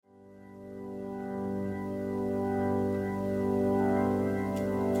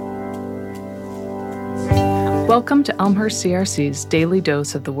Welcome to Elmhurst CRC's Daily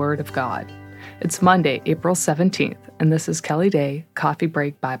Dose of the Word of God. It's Monday, April 17th, and this is Kelly Day, Coffee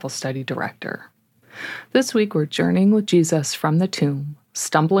Break Bible Study Director. This week we're journeying with Jesus from the tomb,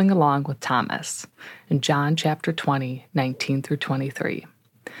 stumbling along with Thomas, in John chapter 20, 19 through 23.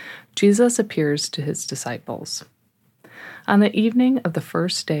 Jesus appears to his disciples. On the evening of the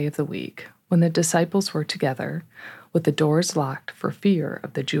first day of the week, when the disciples were together, with the doors locked for fear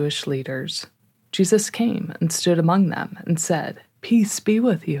of the Jewish leaders, Jesus came and stood among them and said, "Peace be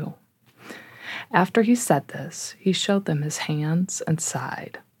with you." After he said this, he showed them his hands and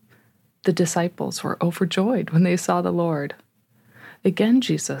side. The disciples were overjoyed when they saw the Lord. Again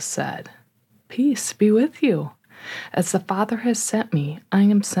Jesus said, "Peace be with you. As the Father has sent me, I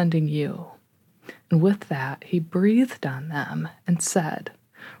am sending you." And with that, he breathed on them and said,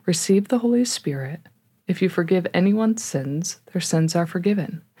 "Receive the Holy Spirit. If you forgive anyone's sins, their sins are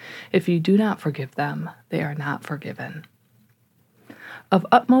forgiven. If you do not forgive them, they are not forgiven." Of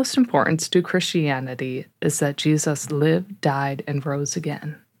utmost importance to Christianity is that Jesus lived, died, and rose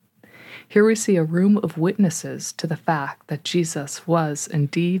again. Here we see a room of witnesses to the fact that Jesus was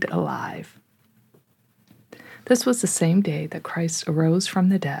indeed alive. This was the same day that Christ arose from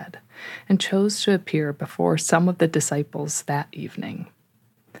the dead and chose to appear before some of the disciples that evening.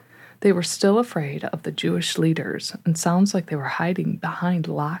 They were still afraid of the Jewish leaders and sounds like they were hiding behind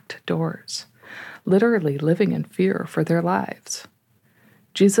locked doors, literally living in fear for their lives.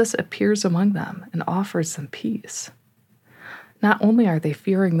 Jesus appears among them and offers them peace. Not only are they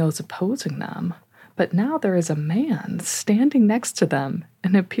fearing those opposing them, but now there is a man standing next to them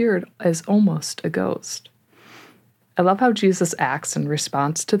and appeared as almost a ghost. I love how Jesus acts in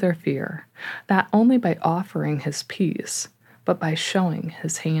response to their fear, not only by offering his peace, but by showing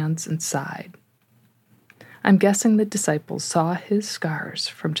his hands and side. I'm guessing the disciples saw his scars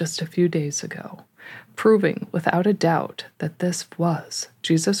from just a few days ago, proving without a doubt that this was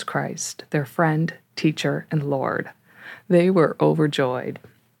Jesus Christ, their friend, teacher, and Lord. They were overjoyed.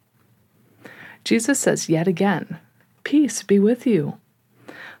 Jesus says yet again, "Peace be with you."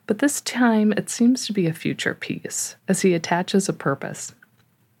 But this time it seems to be a future peace, as he attaches a purpose.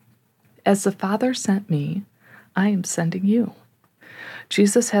 As the Father sent me, I am sending you.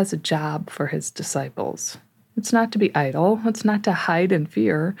 Jesus has a job for his disciples. It's not to be idle, it's not to hide in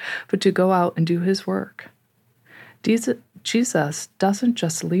fear, but to go out and do his work. Jesus doesn't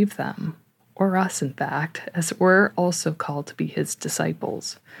just leave them, or us in fact, as we're also called to be his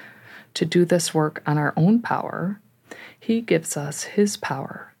disciples. To do this work on our own power, he gives us his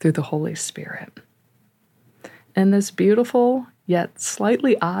power through the Holy Spirit. In this beautiful, yet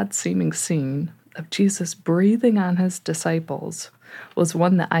slightly odd-seeming scene of Jesus breathing on his disciples was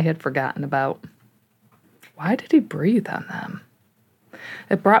one that I had forgotten about. Why did he breathe on them?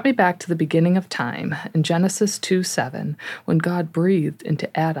 It brought me back to the beginning of time in Genesis 2:7, when God breathed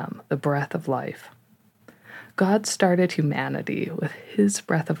into Adam the breath of life. God started humanity with his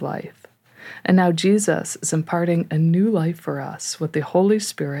breath of life, and now Jesus is imparting a new life for us with the Holy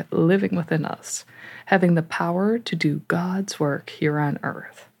Spirit living within us, having the power to do God's work here on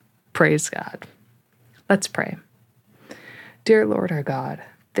earth. Praise God. Let's pray. Dear Lord our God,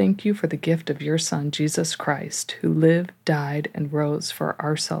 thank you for the gift of your Son, Jesus Christ, who lived, died, and rose for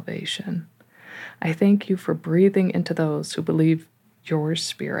our salvation. I thank you for breathing into those who believe your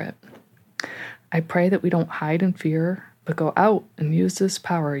Spirit. I pray that we don't hide in fear, but go out and use this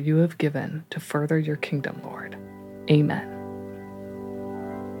power you have given to further your kingdom, Lord. Amen.